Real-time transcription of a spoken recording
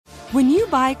When you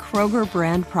buy Kroger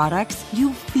brand products,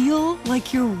 you feel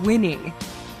like you're winning.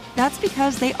 That's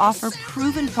because they offer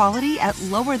proven quality at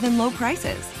lower than low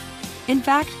prices. In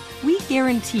fact, we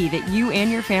guarantee that you and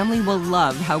your family will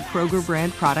love how Kroger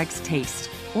brand products taste,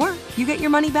 or you get your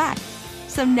money back.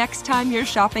 So next time you're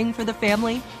shopping for the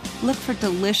family, look for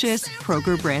delicious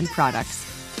Kroger brand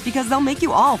products, because they'll make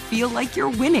you all feel like you're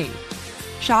winning.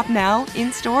 Shop now,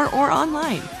 in-store, or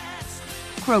online.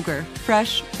 Kroger,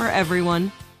 fresh for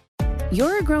everyone.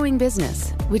 You're a growing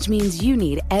business, which means you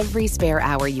need every spare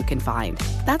hour you can find.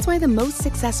 That's why the most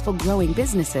successful growing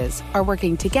businesses are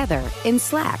working together in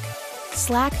Slack.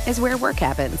 Slack is where work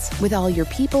happens, with all your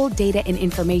people, data, and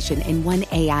information in one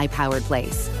AI-powered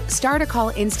place. Start a call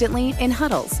instantly in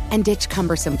huddles and ditch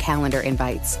cumbersome calendar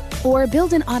invites. Or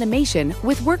build an automation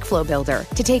with Workflow Builder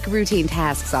to take routine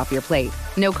tasks off your plate.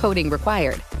 No coding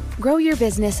required. Grow your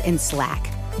business in Slack.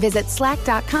 Visit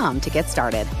slack.com to get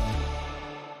started.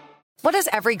 What does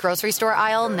every grocery store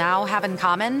aisle now have in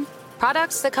common?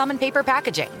 Products that come in paper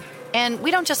packaging. And we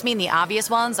don't just mean the obvious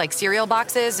ones like cereal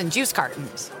boxes and juice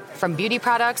cartons. From beauty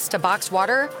products to boxed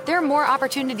water, there are more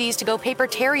opportunities to go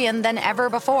papertarian than ever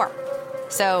before.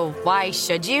 So why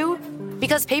should you?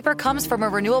 Because paper comes from a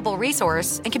renewable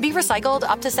resource and can be recycled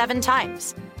up to 7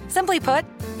 times. Simply put,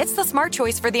 it's the smart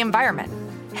choice for the environment.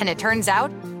 And it turns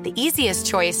out, the easiest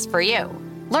choice for you.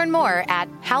 Learn more at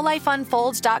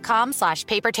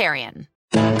howlifeunfolds.com/papertarian.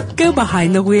 Go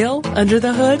behind the wheel, under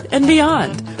the hood, and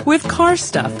beyond with Car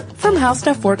Stuff from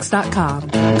HowStuffWorks.com.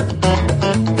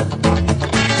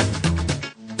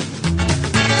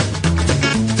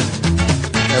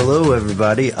 Hello,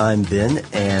 everybody. I'm Ben,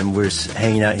 and we're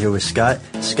hanging out here with Scott.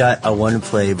 Scott, I want to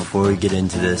play, before we get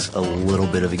into this, a little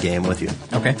bit of a game with you.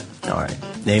 Okay. All right.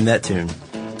 Name that tune.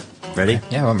 Ready?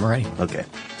 Yeah, I'm ready. Okay.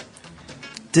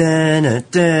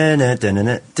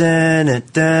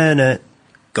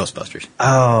 Ghostbusters.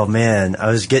 Oh, man. I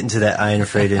was getting to that I Ain't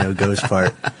Afraid of No Ghost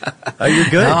part. Oh, you're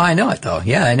good. No, I know it, though.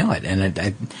 Yeah, I know it. And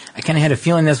I kind of had a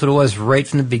feeling that's what it was right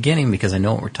from the beginning, because I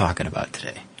know what we're talking about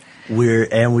today. We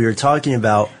were talking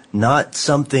about not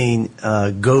something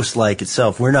ghost-like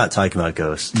itself. We're not talking about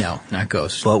ghosts. No, not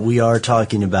ghosts. But we are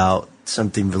talking about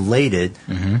something related.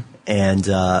 Mm-hmm. And,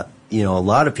 a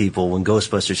lot of people, when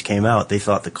Ghostbusters came out, they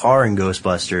thought the car in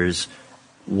Ghostbusters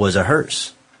was a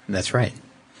hearse. That's right.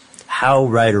 How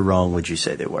right or wrong would you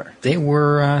say they were? They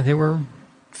were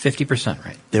 50%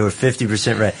 right. They were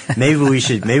 50% right. Maybe we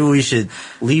should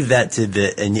leave that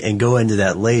tidbit and go into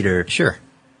that later. Sure.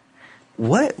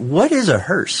 What is a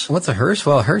hearse? What's a hearse?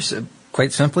 Well, a hearse,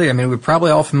 quite simply, I mean, we're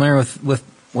probably all familiar with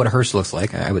what a hearse looks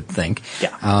like, I would think.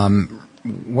 Yeah.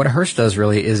 What a hearse does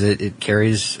really is it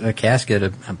carries a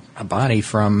casket, a body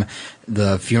from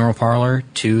the funeral parlor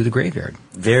to the graveyard.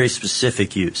 Very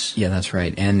specific use. Yeah, that's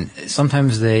right. And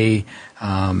sometimes they're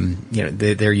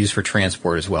used for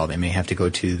transport as well. They may have to go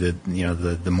to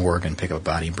the morgue and pick up a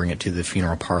body and bring it to the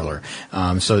funeral parlor.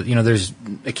 So there's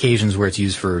occasions where it's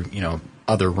used for,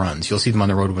 other runs. You'll see them on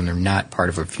the road when they're not part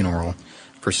of a funeral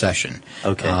procession.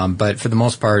 Okay. But for the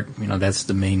most part, that's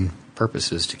the main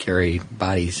purpose, is to carry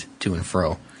bodies to and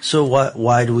fro. So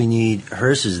why do we need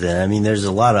hearses then? I mean, there's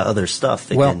a lot of other stuff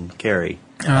that can carry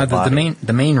a body.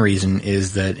 The main reason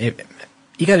is that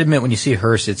you got to admit, when you see a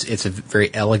hearse, it's a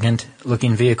very elegant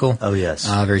looking vehicle. Oh yes,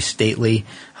 very stately,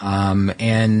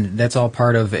 and that's all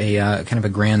part of a kind of a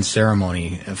grand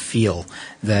ceremony feel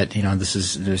that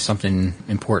there's something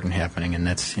important happening, and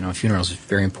that's funerals is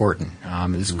very important.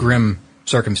 It's grim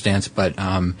circumstance, but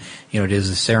it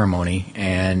is a ceremony,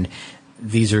 and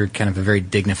these are kind of a very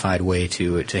dignified way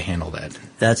to handle that.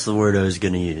 That's the word I was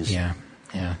going to use. Yeah.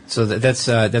 So that's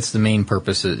the main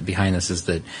purpose behind this, is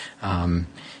that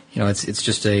it's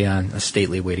just a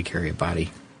stately way to carry a body.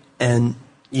 And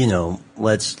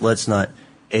let's not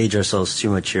age ourselves too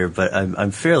much here, but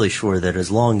I'm fairly sure that as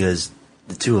long as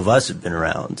the two of us have been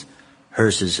around,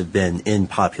 hearses have been in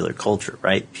popular culture,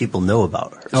 right? People know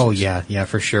about hearses. Oh, yeah,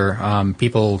 for sure.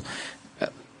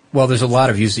 There's a lot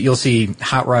of use. You'll see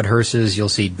hot rod hearses. You'll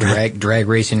see drag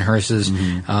racing hearses,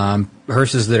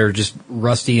 hearses that are just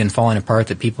rusty and falling apart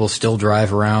that people still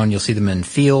drive around. You'll see them in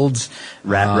fields.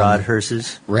 Rat rod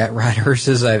hearses? Rat rod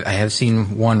hearses. I have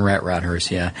seen one rat rod hearse,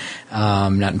 yeah.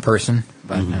 Not in person,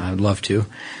 but I'd love to.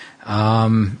 There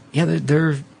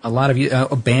are a lot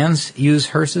of bands use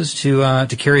hearses to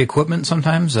carry equipment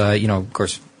sometimes. Of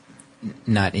course,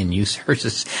 not in use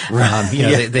hearses.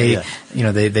 They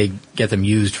get them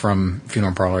used from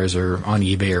funeral parlors or on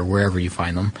eBay or wherever you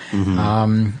find them.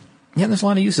 There's a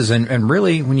lot of uses, and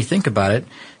really, when you think about it,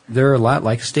 they're a lot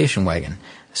like a station wagon.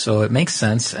 So it makes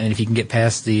sense, and if you can get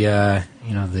past the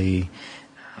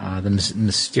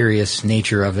mysterious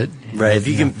nature of it. Right. If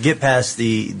you can get past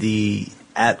the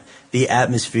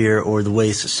atmosphere or the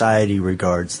way society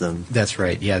regards them. That's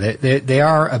right. Yeah, they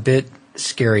are a bit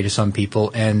scary to some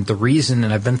people, and the reason,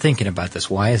 and I've been thinking about this,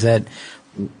 why is a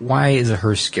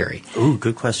hearse scary? Ooh,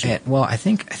 good question. Well, I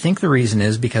think the reason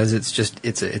is because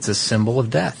it's a symbol of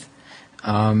death.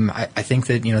 I think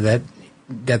that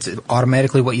that's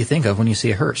automatically what you think of when you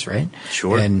see a hearse, right?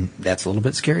 Sure. And that's a little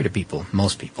bit scary to people,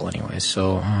 most people anyways.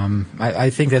 So I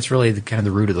think that's really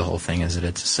the root of the whole thing, is that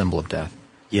it's a symbol of death.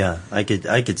 Yeah, I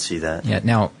could see that. Yeah.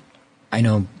 Now, I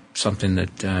know something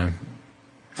that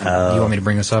you want me to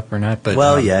bring this up or not,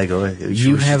 but yeah, go ahead.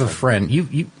 You have a friend.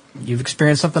 You've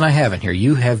experienced something I haven't here.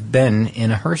 You have been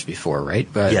in a hearse before, right?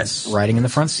 Yes. Riding in the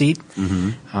front seat.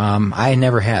 Mm-hmm. I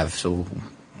never have. So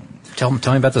tell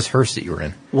me about this hearse that you were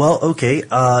in. Well, okay.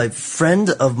 A friend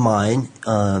of mine,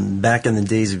 back in the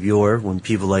days of yore, when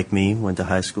people like me went to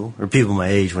high school, or people my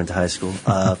age went to high school,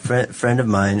 friend of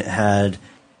mine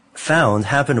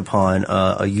happened upon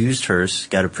a used hearse,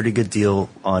 got a pretty good deal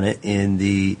on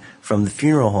it from the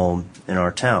funeral home in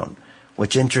our town,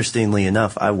 which interestingly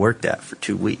enough I worked at for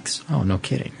 2 weeks. Oh, no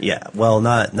kidding. Yeah, well,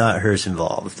 not hearse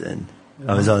involved, and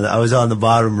I was on the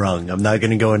bottom rung. I'm not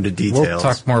going to go into details. We'll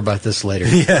talk more about this later.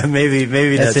 Yeah,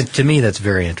 maybe that's to me that's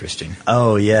very interesting.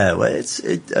 Oh yeah, well,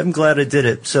 I'm glad I did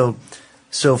it. So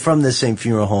from this same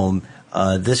funeral home,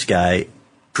 this guy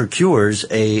procures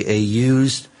a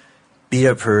used beat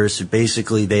up hearse.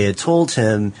 Basically, they had told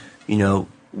him,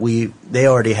 they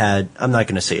already had, I'm not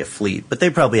going to say a fleet, but they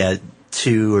probably had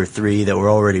 2 or 3 that were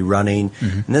already running.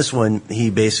 Mm-hmm. And this one, he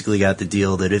basically got the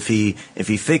deal that if he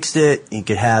fixed it, he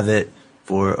could have it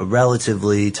for a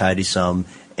relatively tidy sum.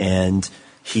 And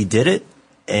he did it,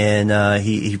 and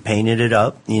he painted it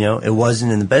up. It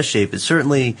wasn't in the best shape. It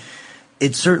certainly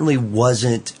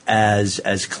wasn't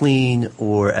as clean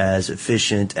or as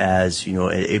efficient as,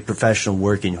 a professional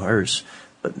working hearse.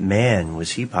 But man,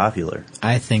 was he popular.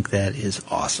 I think that is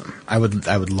awesome. I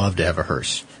would love to have a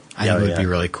hearse. I think it would be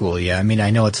really cool. Yeah. I mean, I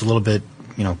know it's a little bit,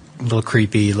 a little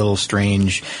creepy, a little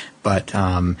strange, but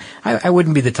I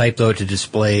wouldn't be the type though to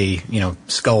display,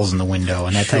 skulls in the window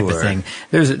and that type of thing.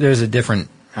 There's a different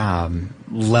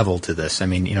level to this. I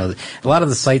mean, a lot of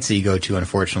the sites that you go to,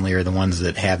 unfortunately, are the ones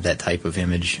that have that type of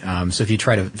image. So if you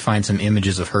try to find some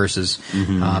images of hearses,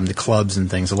 the clubs and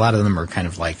things, a lot of them are kind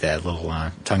of like that, little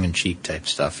tongue-in-cheek type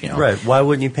stuff. Right. Why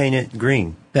wouldn't you paint it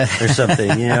green or something?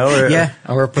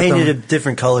 Or paint it a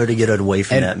different color to get it away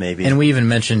from that, maybe. And we even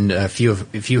mentioned a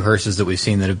few hearses that we've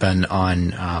seen that have been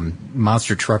on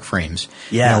monster truck frames.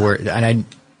 Yeah.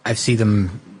 I see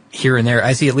them here and there.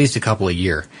 I see at least a couple a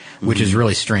year, which is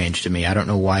really strange to me. I don't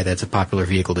know why that's a popular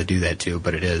vehicle to do that to,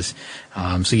 but it is.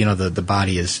 So the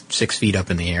body is 6 feet up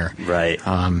in the air. Right.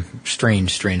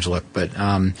 Strange look. But,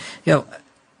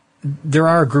 there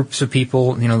are groups of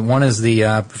people, one is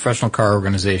the Professional Car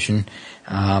Organization,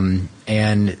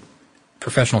 and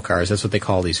professional cars, that's what they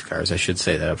call these cars. I should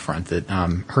say that up front, that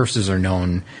hearses are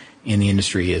known in the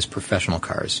industry as professional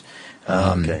cars.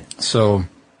 Okay. So,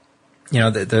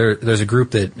 there's a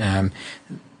group that,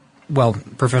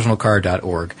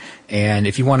 professionalcar.org. And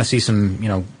if you want to see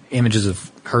some, images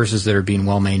of hearses that are being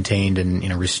well maintained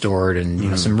and, restored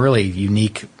and, some really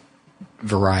unique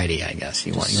variety, I guess.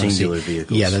 You want singular to see.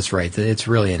 Vehicles. Yeah, that's right. It's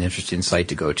really an interesting site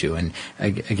to go to. And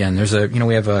again, there's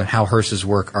we have a How Hearses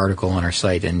Work article on our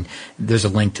site, and there's a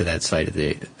link to that site at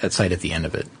the end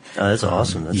of it. Oh, that's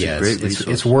awesome. That's a great resource.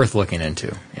 It's worth looking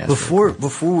into. Yeah,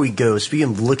 before we go, speaking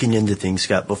of looking into things,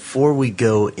 Scott, before we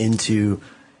go into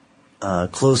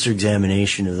closer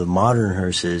examination of the modern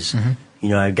hearses,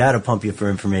 I've got to pump you for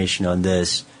information on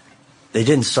this. They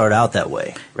didn't start out that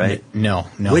way, right? No.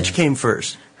 Which came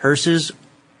first, hearses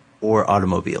or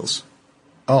automobiles?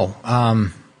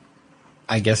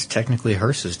 I guess technically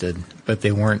hearses did, but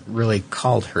they weren't really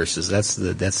called hearses. That's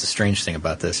the strange thing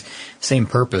about this. Same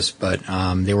purpose, but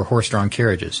they were horse-drawn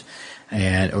carriages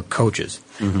or coaches.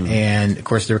 And of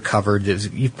course they're covered.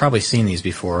 You've probably seen these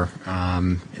before.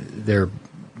 They're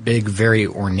big, very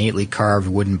ornately carved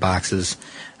wooden boxes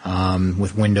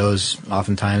with windows,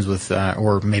 oftentimes with,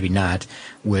 or maybe not,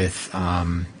 with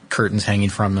curtains hanging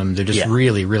from them. They're just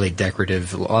really, really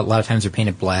decorative. A lot of times they're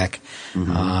painted black.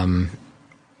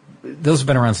 Those have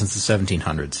been around since the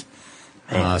 1700s.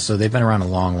 So they've been around a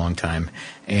long, long time.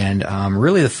 And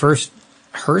really the first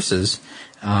hearses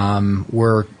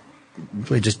were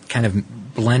really just kind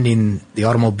of blending the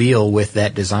automobile with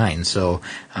that design. So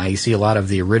you see a lot of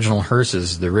the original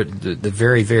hearses, the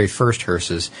very, very first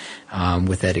hearses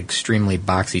with that extremely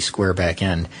boxy square back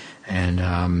end.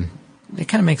 And it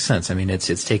kind of makes sense. I mean,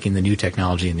 it's taking the new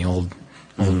technology and the old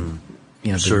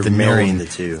sort of marrying the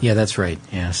two. Yeah, that's right.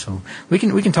 Yeah, so we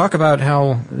can talk about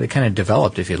how they kind of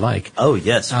developed if you'd like. Oh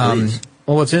yes, please.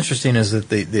 Well, what's interesting is that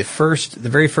the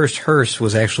very first hearse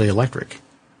was actually electric.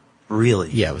 Really?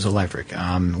 Yeah, it was electric,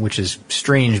 which is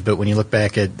strange. But when you look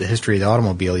back at the history of the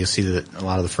automobile, you'll see that a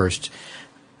lot of the first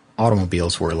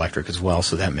automobiles were electric as well.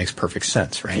 So that makes perfect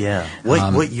sense, right? Yeah.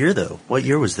 What year though? What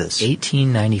year was this?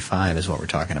 1895 is what we're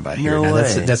talking about here. No now,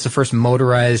 way. That's the first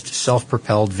motorized,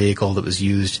 self-propelled vehicle that was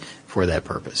used for that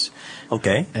purpose.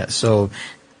 Okay. So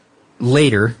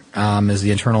later, as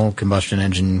the internal combustion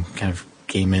engine kind of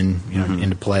came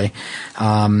into play,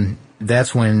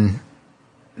 that's when.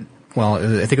 Well,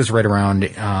 I think it was right around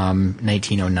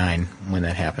 1909 when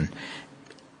that happened.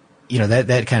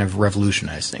 That kind of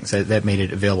revolutionized things. That made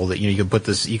it available that you could put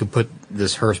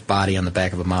this hearse body on the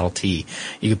back of a Model T.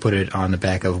 You could put it on the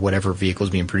back of whatever vehicle is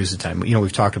being produced at the time.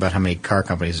 We've talked about how many car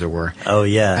companies there were. Oh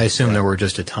yeah. I assume there were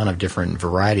just a ton of different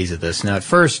varieties of this. Now, at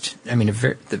first,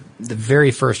 the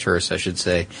very first hearse, I should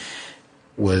say,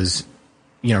 was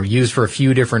used for a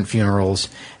few different funerals,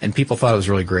 and people thought it was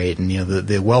really great. And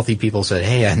the wealthy people said,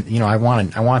 "Hey, I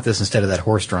want this instead of that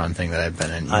horse-drawn thing that I've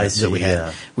been in. I see, that we had.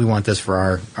 yeah. We want this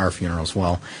for our funeral as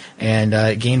well." And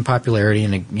it gained popularity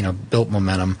and it built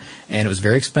momentum. And it was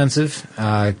very expensive,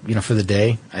 for the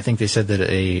day. I think they said that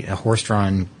a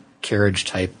horse-drawn carriage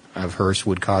type of hearse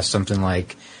would cost something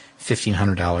like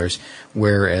 $1,500,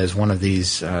 whereas one of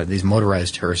these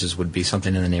motorized hearses would be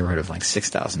something in the neighborhood of like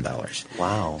 $6,000.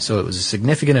 Wow! So it was a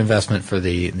significant investment for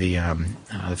the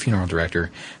funeral director,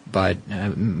 but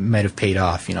might have paid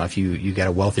off. If you got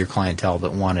a wealthier clientele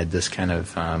that wanted this kind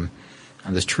of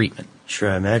this treatment.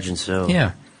 Sure, I imagine so.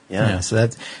 Yeah. So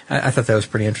that I thought that was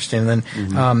pretty interesting. And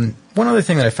then one other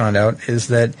thing that I found out is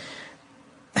that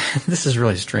this is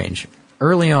really strange.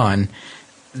 Early on,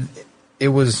 it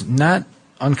was not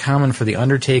uncommon for the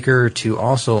undertaker to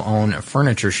also own a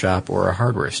furniture shop or a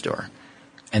hardware store.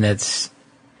 And that's,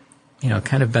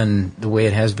 kind of been the way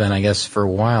it has been, I guess, for a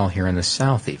while here in the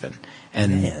South even.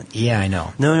 And Man. Yeah, I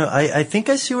know. No, I think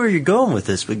I see where you're going with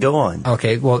this, but go on.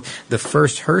 Okay, well, the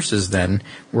first hearses then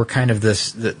were kind of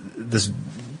this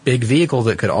big vehicle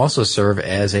that could also serve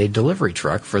as a delivery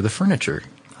truck for the furniture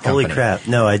company. Holy crap.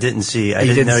 No, I didn't see. I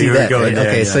didn't know see you that, were going right? there.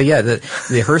 Okay, yeah. so yeah,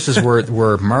 the hearses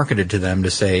were marketed to them to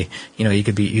say, this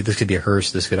could be a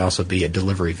hearse, this could also be a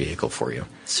delivery vehicle for you.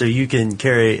 So you can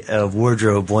carry a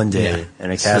wardrobe one day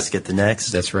and a casket the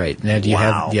next? That's right. Now, do you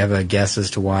have a guess as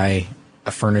to why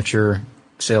a furniture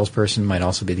salesperson might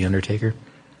also be the undertaker?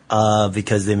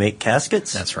 Because they make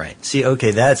caskets? That's right. See,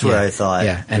 okay, that's where I thought.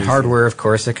 Yeah, and hardware, of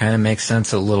course, it kind of makes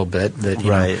sense a little bit that,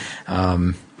 Right. a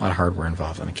lot of hardware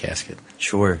involved in a casket.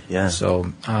 Sure, yeah.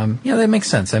 So, that makes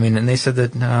sense. And they said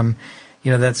that,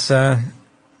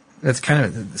 that's kind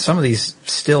of, some of these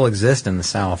still exist in the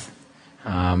South.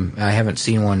 I haven't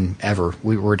seen one ever.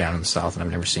 We're down in the South, and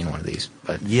I've never seen one of these.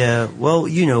 But yeah, well,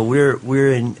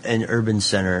 we're in an urban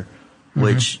center,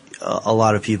 which a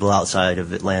lot of people outside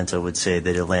of Atlanta would say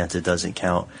that Atlanta doesn't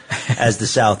count as the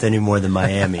South any more than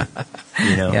Miami.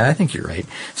 Yeah, I think you're right.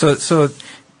 So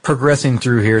progressing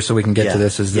through here, so we can get to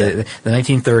this, is the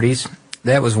 1930s.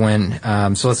 That was when,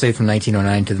 so let's say from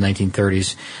 1909 to the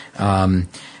 1930s.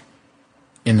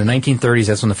 In the 1930s,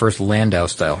 that's when the first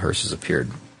Landau-style hearses appeared.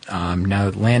 Now,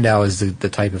 Landau is the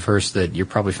type of hearse that you're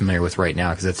probably familiar with right now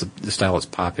because that's the style that's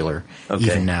popular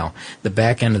even now. The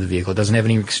back end of the vehicle doesn't have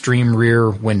any extreme rear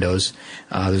windows.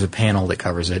 There's a panel that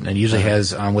covers it, and it usually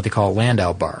has what they call a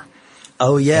Landau bar.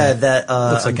 Oh, yeah, that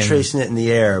I'm tracing it in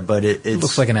the air, but it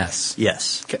looks like an S.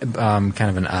 Yes. Kind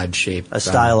of an odd shape. A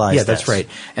stylized Yeah, that's S. right.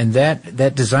 And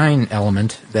that design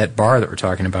element, that bar that we're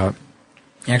talking about,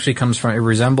 actually comes from, it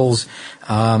resembles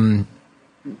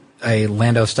a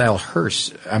Landau-style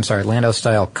hearse,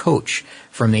 Landau-style coach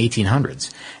from the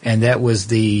 1800s. And that was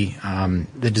the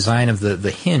design of the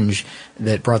hinge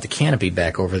that brought the canopy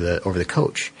back over the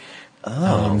coach.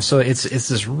 Oh. So it's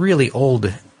this really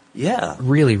old,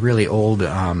 really, really old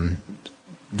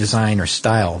design or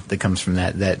style that comes from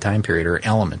that time period, or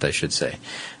element, I should say.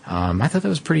 I thought that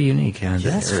was pretty unique.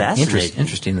 That's fascinating.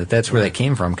 Interesting that's where that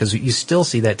came from, because you still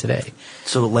see that today.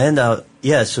 So Landau,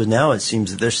 so now it seems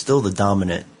that they're still the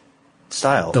dominant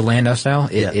style. The Landau style?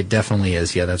 It definitely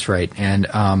is. Yeah, that's right. And,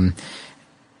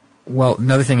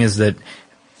 another thing is that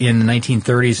in the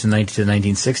 1930s and to the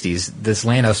 1960s, this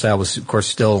Landau style was, of course,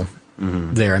 still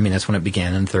there. That's when it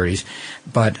began in the 30s.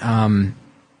 But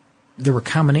there were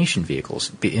combination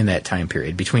vehicles in that time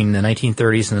period between the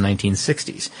 1930s and the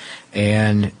 1960s.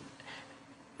 And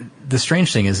the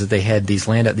strange thing is that they had these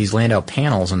Landau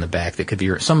panels in the back that could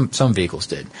be, some vehicles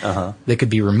did, that could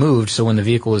be removed. So when the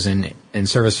vehicle was in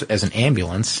service as an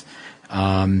ambulance,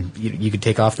 You could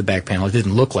take off the back panel. It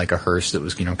didn't look like a hearse that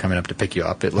was, coming up to pick you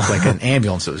up. It looked like an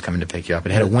ambulance that was coming to pick you up.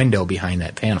 It had a window behind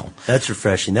that panel. That's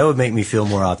refreshing. That would make me feel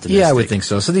more optimistic. Yeah, I would think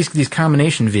so. So these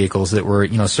combination vehicles that were,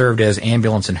 served as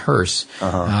ambulance and hearse,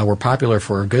 were popular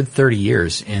for a good 30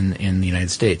 years in the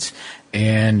United States.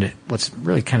 And what's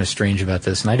really kind of strange about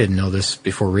this, and I didn't know this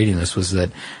before reading this, was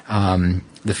that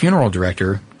the funeral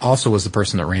director also was the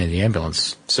person that ran the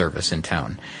ambulance service in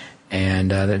town.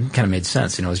 And that kind of made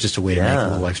sense. It was just a way to make a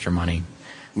little extra money.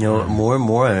 More and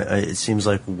more, it seems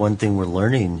like one thing we're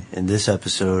learning in this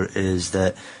episode is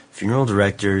that funeral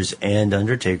directors and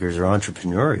undertakers are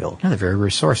entrepreneurial. Yeah, they're very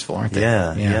resourceful, aren't they?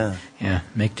 Yeah.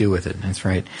 Make do with it. That's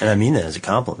right. And I mean that as a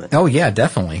compliment. Oh, yeah,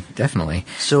 definitely.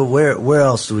 So where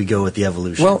else do we go with the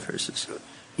evolution of hearses?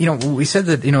 We said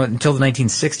that, until the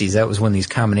 1960s, that was when these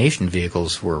combination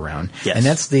vehicles were around. Yes. And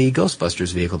that's the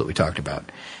Ghostbusters vehicle that we talked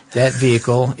about. That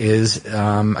vehicle is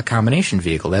a combination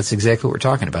vehicle. That's exactly what we're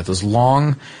talking about. Those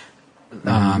long,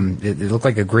 they look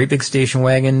like a great big station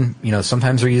wagon.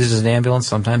 Sometimes they're used as an ambulance,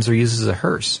 sometimes they're used as a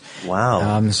hearse.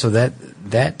 Wow. So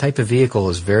that type of vehicle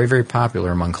is very, very popular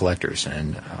among collectors.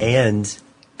 And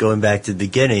going back to the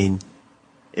beginning,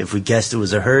 if we guessed it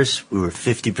was a hearse, we were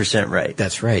 50% right.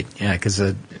 That's right. Yeah, because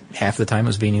half the time it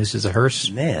was being used as a hearse.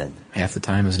 Man. Half the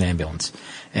time it was an ambulance.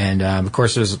 And, of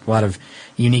course, there's a lot of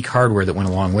unique hardware that went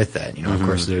along with that. Of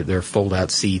course, there are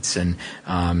fold-out seats and,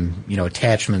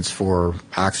 attachments for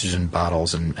oxygen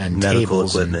bottles and medical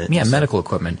tables. Equipment. Medical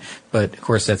equipment. But, of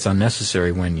course, that's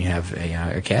unnecessary when you have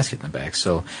a casket in the back.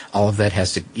 So all of that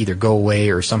has to either go away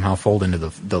or somehow fold into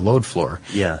the load floor.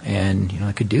 Yeah. And,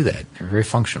 it could do that. They're very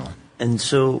functional. And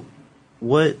so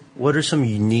what are some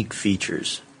unique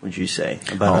features, would you say,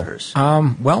 about a hearse?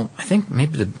 Well, I think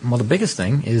maybe the biggest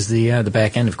thing is the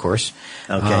back end, of course.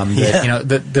 Okay.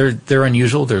 They're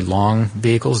unusual. They're long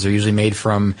vehicles. They're usually made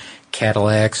from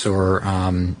Cadillacs or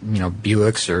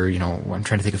Buicks or I'm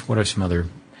trying to think of what are some other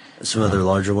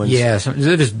larger ones. Yeah,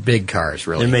 they're just big cars,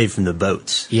 really. They're made from the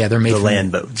boats. Yeah, they're made the from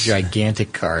land boats.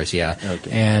 Gigantic cars. Yeah. Okay.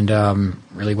 And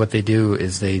really, what they do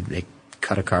is they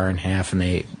cut a car in half and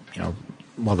they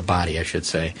the body, I should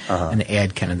say, and they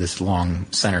add kind of this long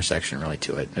center section really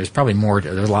to it. There's probably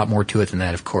there's a lot more to it than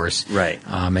that, of course. Right.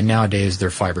 And nowadays they're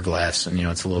fiberglass and,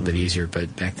 it's a little bit easier,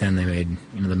 but back then they made,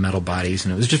 the metal bodies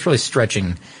and it was just really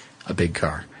stretching a big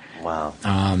car. Wow.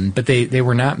 But they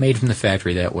were not made from the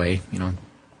factory that way.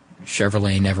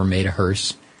 Chevrolet never made a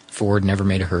hearse. Ford never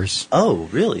made a hearse. Oh,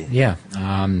 really? Yeah.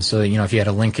 So, if you had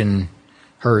a Lincoln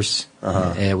hearse,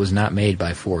 it was not made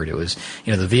by Ford. It was,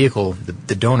 the vehicle,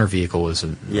 the donor vehicle was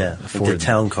a Ford. Like the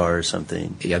town car or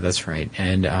something. Yeah, that's right.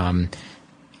 And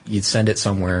you'd send it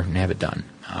somewhere and have it done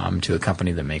to a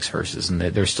company that makes hearses. And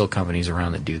there's still companies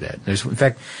around that do that. In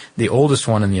fact, the oldest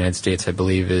one in the United States, I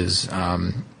believe, is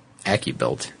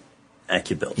AccuBuilt.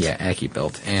 AccuBuilt. Yeah,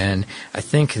 AccuBuilt. And I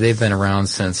think they've been around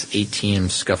since I'm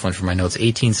scuffling for my notes,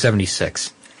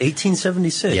 1876.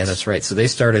 1876? Yeah, that's right. So they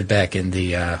started back in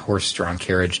the horse-drawn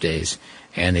carriage days,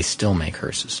 and they still make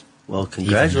hearses. Well,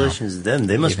 congratulations to them.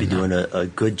 They must be doing a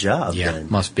good job. Yeah, then.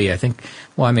 Must be. I think,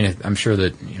 I'm sure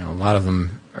that, a lot of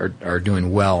them are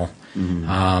doing well,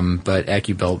 but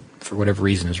AccuBuilt, for whatever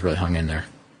reason, has really hung in there.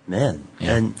 Man.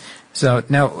 Yeah. And so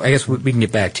now I guess we can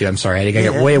get back to, I'm sorry, I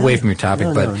got way away from your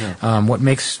topic, what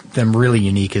makes them really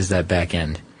unique is that back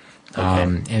end.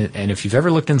 Okay. And if you've ever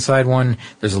looked inside one,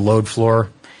 there's a load floor.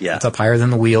 Yeah. It's up higher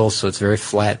than the wheels, so it's very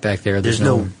flat back there. There's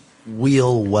no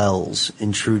wheel wells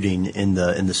intruding in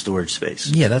the storage space.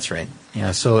 Yeah, that's right.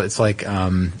 Yeah, so it's like,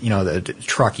 the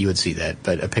truck, you would see that,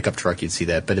 but a pickup truck, you'd see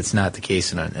that, but it's not the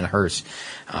case in a hearse.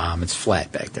 It's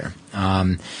flat back there.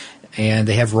 And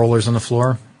they have rollers on the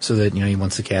floor so that,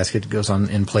 once the casket goes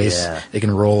in place, they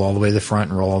can roll all the way to the front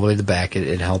and roll all the way to the back.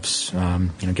 It helps,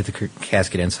 get the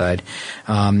casket inside.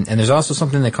 And there's also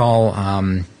something they call,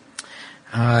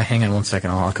 hang on one second,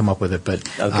 I'll come up with it, but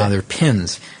they're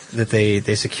pins that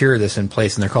they secure this in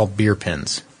place, and they're called beer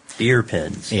pins. Beer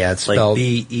pins? Yeah, it's like spelled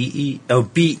B-E-E? Oh,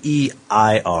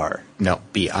 B-E-I-R. No,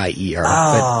 B-I-E-R.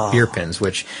 But beer pins,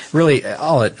 which really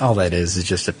all that is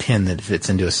just a pin that fits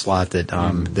into a slot that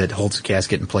that holds the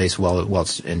casket in place while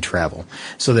it's in travel,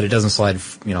 so that it doesn't slide,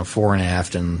 fore and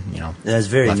aft, and that's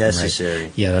very left necessary.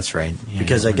 Right. Yeah, that's right. Yeah,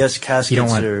 because I guess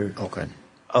caskets are. Oh, good.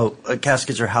 Oh,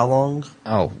 caskets are how long?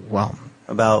 Oh, well,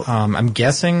 about. I'm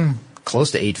guessing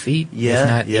close to 8 feet.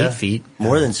 Yeah, if not 8 feet.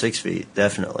 More than 6 feet,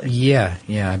 definitely. Yeah.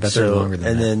 I bet they're longer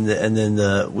than that. And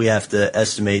then we have to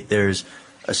estimate there's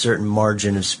a certain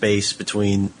margin of space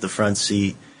between the front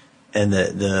seat and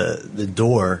the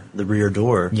door, the rear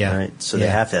door. Yeah. Right. So they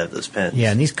have to have those pins.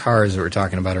 Yeah, and these cars that we're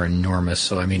talking about are enormous.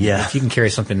 So if you can carry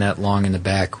something that long in the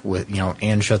back with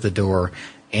and shut the door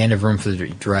and have room for the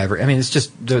driver. I mean, it's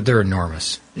just, they're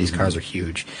enormous. These cars are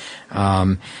huge.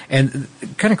 And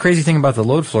kind of crazy thing about the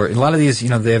load floor, a lot of these, they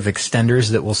have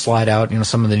extenders that will slide out.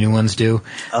 Some of the new ones do.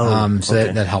 So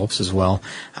that helps as well.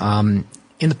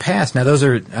 In the past, now those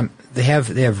are, they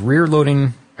have rear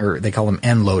loading, or they call them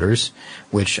end loaders,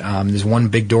 which, there's one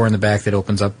big door in the back that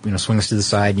opens up, swings to the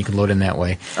side, and you can load in that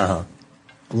way. Uh-huh.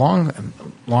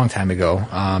 Long time ago,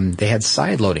 they had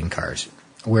side loading cars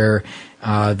where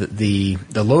the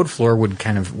load floor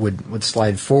would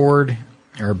slide forward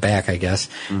or back, I guess,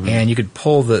 and you could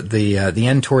pull the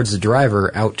end towards the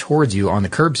driver out towards you on the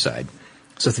curb side.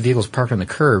 So if the vehicle's parked on the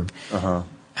curb,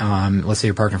 let's say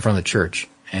you're parked in front of the church,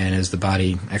 and as the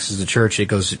body exits the church, it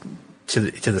goes to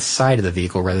the side of the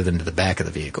vehicle rather than to the back of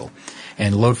the vehicle.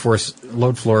 And load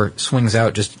floor swings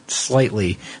out just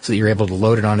slightly so that you're able to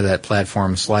load it onto that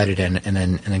platform, slide it in, and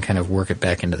then kind of work it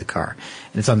back into the car.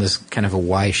 And it's on this kind of a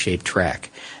Y-shaped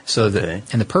track. So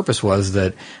and the purpose was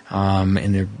that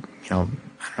in the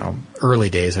early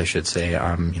days, I should say,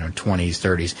 20s,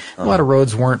 30s, a lot of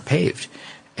roads weren't paved,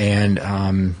 and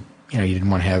you didn't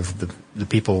want to have the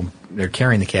people that are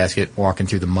carrying the casket walking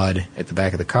through the mud at the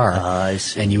back of the car. I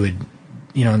see. And you would,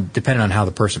 depending on how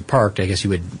the person parked, I guess you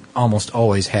would almost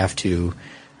always have to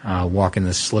walk in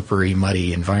this slippery,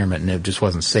 muddy environment, and it just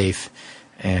wasn't safe.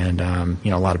 And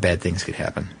a lot of bad things could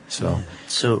happen. So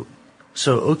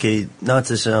okay, not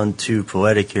to sound too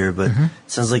poetic here, but it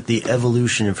sounds like the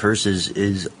evolution of hearses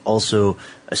is also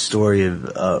a story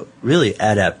of really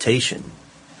adaptation.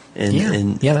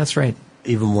 Yeah, that's right.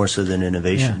 Even more so than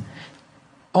innovation. Yeah.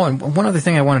 Oh, and one other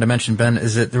thing I wanted to mention, Ben,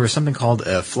 is that there was something called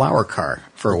a flower car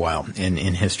for a while in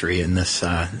history, in this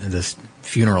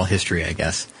funeral history, I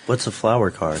guess. What's a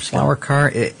flower car? Flower car,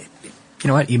 you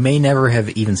know what? You may never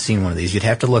have even seen one of these. You'd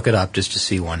have to look it up just to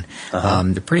see one.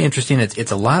 They're pretty interesting.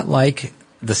 It's a lot like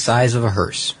the size of a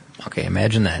hearse. Okay,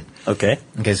 imagine that. Okay,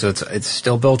 so it's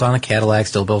still built on a Cadillac,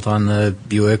 still built on the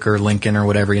Buick or Lincoln or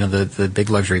whatever, the big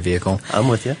luxury vehicle. I'm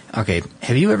with you. Okay,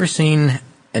 have you ever seen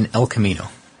an El Camino?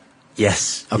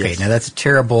 Yes. Okay, yes. Now that's a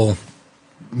terrible,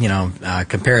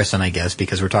 comparison, I guess,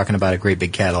 because we're talking about a great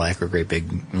big Cadillac or a great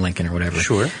big Lincoln or whatever.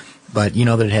 Sure. But you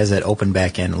know that it has that open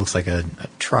back end. It looks like a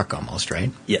truck almost, right?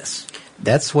 Yes.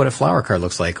 That's what a flower car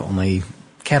looks like, only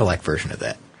Cadillac version of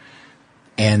that.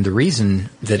 And the reason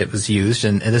that it was used,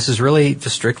 and this is really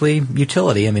just strictly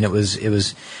utility. I mean,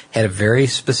 it had a very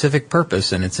specific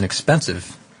purpose, and it's an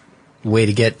expensive way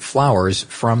to get flowers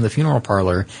from the funeral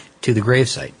parlor to the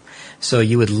gravesite. So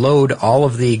you would load all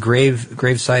of the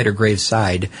gravesite or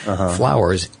graveside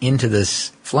flowers into this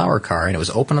flower car, and it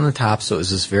was open on the top, so it was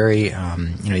this very,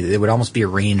 they would almost be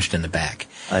arranged in the back.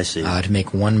 I see. To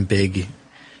make one big,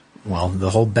 the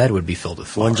whole bed would be filled with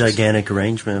flowers. One gigantic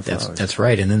arrangement of flowers. That's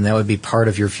right, and then that would be part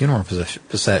of your funeral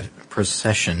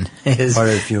procession. Part of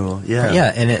the funeral, yeah.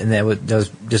 Yeah, and that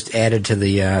was just added to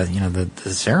the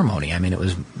ceremony. I mean, it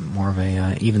was more of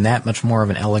even that much more of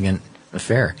an elegant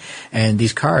affair. And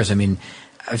these cars, I mean,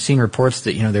 I've seen reports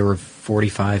that, they were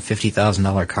 $45,000,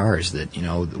 $50,000 cars that,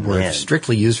 were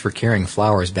strictly used for carrying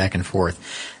flowers back and forth.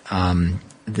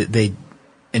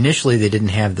 Initially they didn't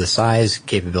have the size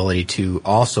capability to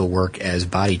also work as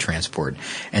body transport,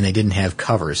 and they didn't have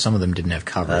covers. Some of them didn't have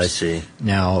covers. I see.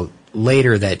 Now,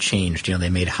 later that changed. They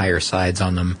made higher sides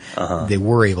on them. They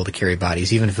were able to carry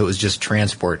bodies, even if it was just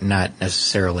transport, not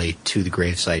necessarily to the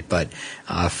gravesite, but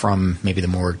from maybe the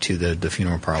morgue to the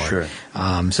funeral parlor.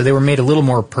 Sure. So they were made a little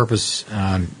more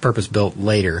purpose-built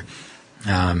later,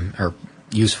 or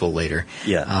useful later.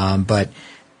 Yeah. But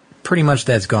pretty much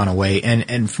that's gone away.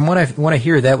 And from what I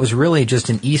hear, that was really just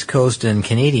an East Coast and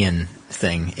Canadian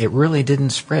thing. It really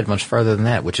didn't spread much farther than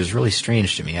that, which is really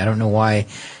strange to me. I don't know why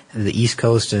the East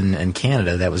Coast and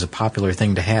Canada, that was a popular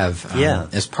thing to have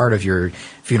as part of your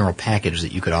funeral package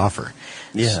that you could offer.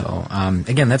 Yeah. So,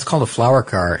 again, that's called a flower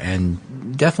car,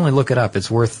 and definitely look it up. It's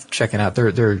worth checking out.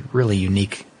 They're really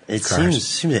unique It cars.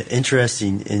 seems an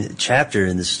interesting chapter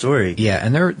in the story. Yeah,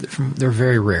 and they're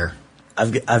very rare.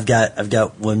 I've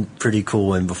got one pretty cool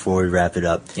one before we wrap it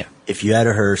up. Yeah. If you had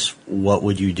a hearse, what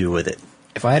would you do with it?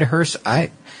 If I had a hearse,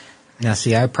 I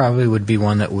probably would be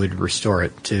one that would restore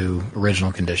it to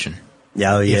original condition.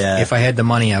 Oh, yeah. If I had the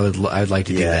money, I would like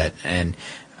to do that. And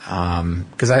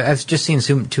because I've just seen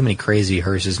too many crazy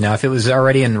hearses. Now, if it was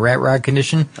already in rat rod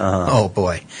condition, oh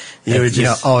boy,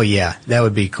 that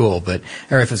would be cool.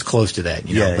 Or if it's close to that,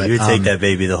 you would take that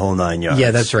baby the whole 9 yards.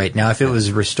 Yeah, that's right. Now, if it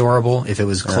was restorable, if it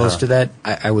was close to that,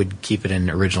 I would keep it in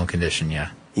original condition.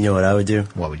 Yeah. You know what I would do?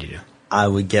 What would you do? I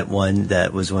would get one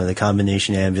that was one of the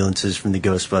combination ambulances from the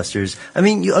Ghostbusters. I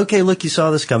mean, you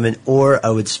saw this coming, or I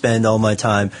would spend all my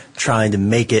time trying to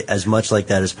make it as much like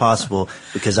that as possible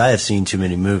because I have seen too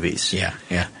many movies. Yeah.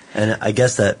 And I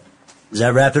guess does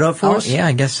that wrap it up for us? Yeah,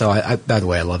 I guess so. By the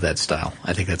way, I love that style.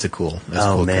 I think that's a cool.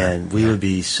 Oh man, we would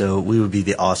be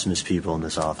the awesomest people in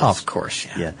this office. Oh, of course,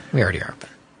 yeah. We already are.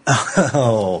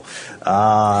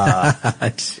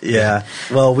 Yeah.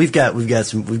 Well, we've got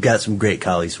some great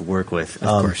colleagues to work with.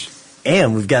 Of course.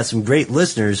 And we've got some great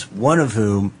listeners, one of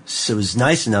whom was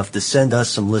nice enough to send us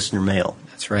some listener mail.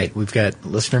 That's right. We've got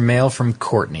listener mail from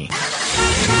Courtney.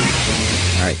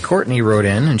 All right, Courtney wrote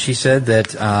in, and she said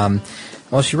that,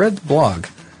 she read the blog,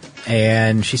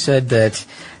 and she said that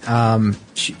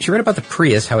she read about the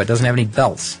Prius, how it doesn't have any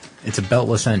belts. It's a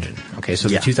beltless engine. Okay, so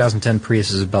the 2010 Prius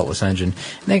is a beltless engine.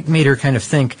 And that made her kind of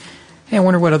think, hey, I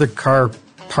wonder what other car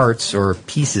parts or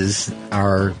pieces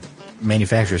are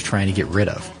manufacturers trying to get rid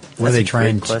of. What are they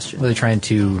trying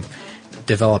to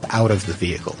develop out of the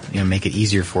vehicle? Make it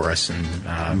easier for us and,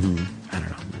 I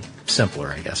don't know, simpler,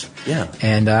 I guess. Yeah.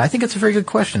 And I think it's a very good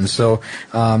question. So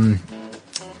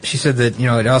she said that,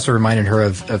 it also reminded her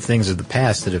of things of the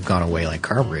past that have gone away, like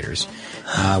carburetors.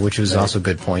 Which was also a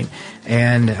good point.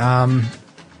 And,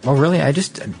 really,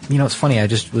 it's funny, I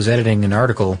just was editing an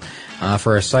article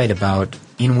for our site about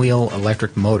in-wheel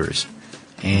electric motors.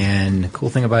 And the cool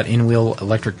thing about in-wheel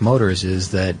electric motors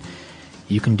is that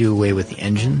you can do away with the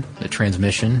engine, the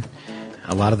transmission,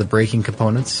 a lot of the braking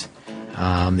components,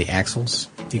 the axles.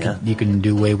 You can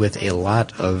do away with a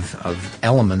lot of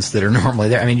elements that are normally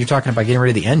there. I mean, you're talking about getting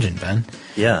rid of the engine, Ben.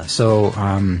 Yeah. So,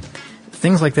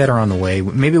 things like that are on the way.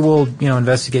 Maybe we'll,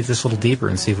 investigate this a little deeper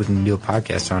and see if we can do a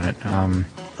podcast on it.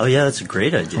 That's a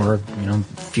great idea. Or,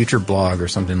 future blog or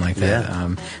something like that.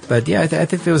 Yeah. I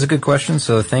think that was a good question.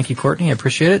 So thank you, Courtney. I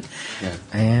appreciate it. Yeah.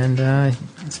 And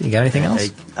let's see, you got anything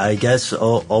else? I guess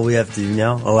all we have to do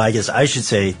now. I guess I should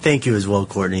say thank you as well,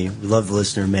 Courtney. We love the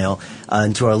listener mail.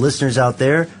 And to our listeners out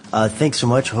there, thanks so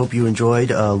much. Hope you enjoyed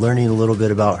learning a little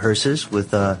bit about hearses with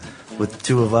the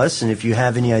two of us. And if you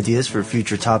have any ideas for a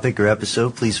future topic or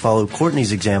episode, please follow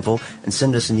Courtney's example and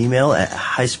send us an email at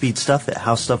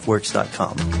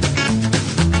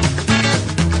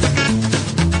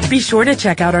highspeedstuff@howstuffworks.com. Be sure to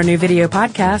check out our new video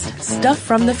podcast, Stuff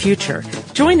from the Future.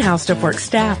 Join How Stuff Works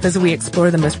staff as we explore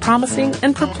the most promising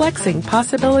and perplexing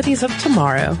possibilities of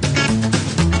tomorrow.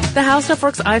 The How Stuff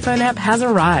Works iPhone app has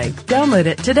arrived. Download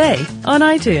it today on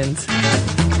iTunes.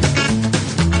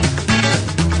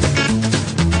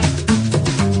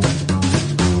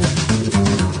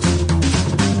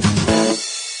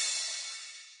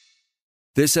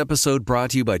 This episode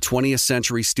brought to you by 20th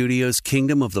Century Studios'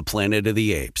 Kingdom of the Planet of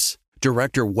the Apes.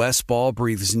 Director Wes Ball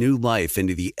breathes new life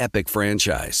into the epic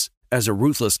franchise. As a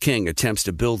ruthless king attempts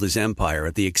to build his empire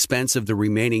at the expense of the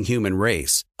remaining human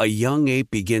race, a young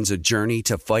ape begins a journey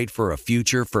to fight for a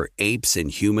future for apes and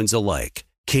humans alike.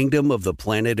 Kingdom of the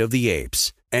Planet of the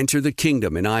Apes. Enter the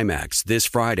kingdom in IMAX this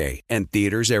Friday and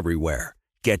theaters everywhere.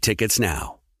 Get tickets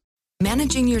now.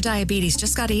 Managing your diabetes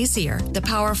just got easier. The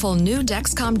powerful new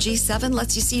Dexcom G7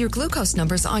 lets you see your glucose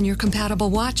numbers on your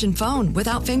compatible watch and phone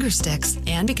without finger sticks.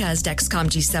 And because Dexcom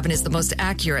G7 is the most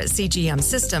accurate CGM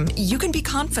system, you can be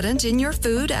confident in your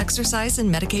food, exercise,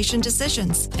 and medication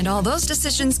decisions. And all those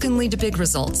decisions can lead to big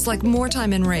results, like more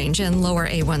time in range and lower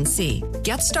A1C.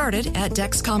 Get started at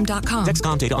Dexcom.com.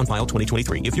 Dexcom data on file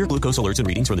 2023. If your glucose alerts and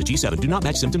readings from the G7 do not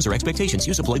match symptoms or expectations,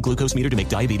 use a blood glucose meter to make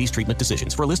diabetes treatment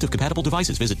decisions. For a list of compatible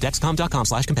devices, visit Dexcom.com/compatibility.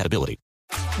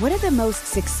 What do the most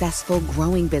successful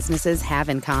growing businesses have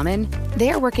in common?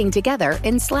 They're working together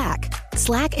in Slack.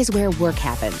 Slack is where work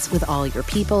happens with all your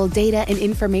people, data, and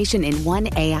information in one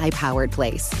AI-powered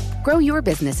place. Grow your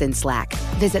business in Slack.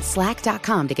 Visit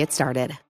slack.com to get started.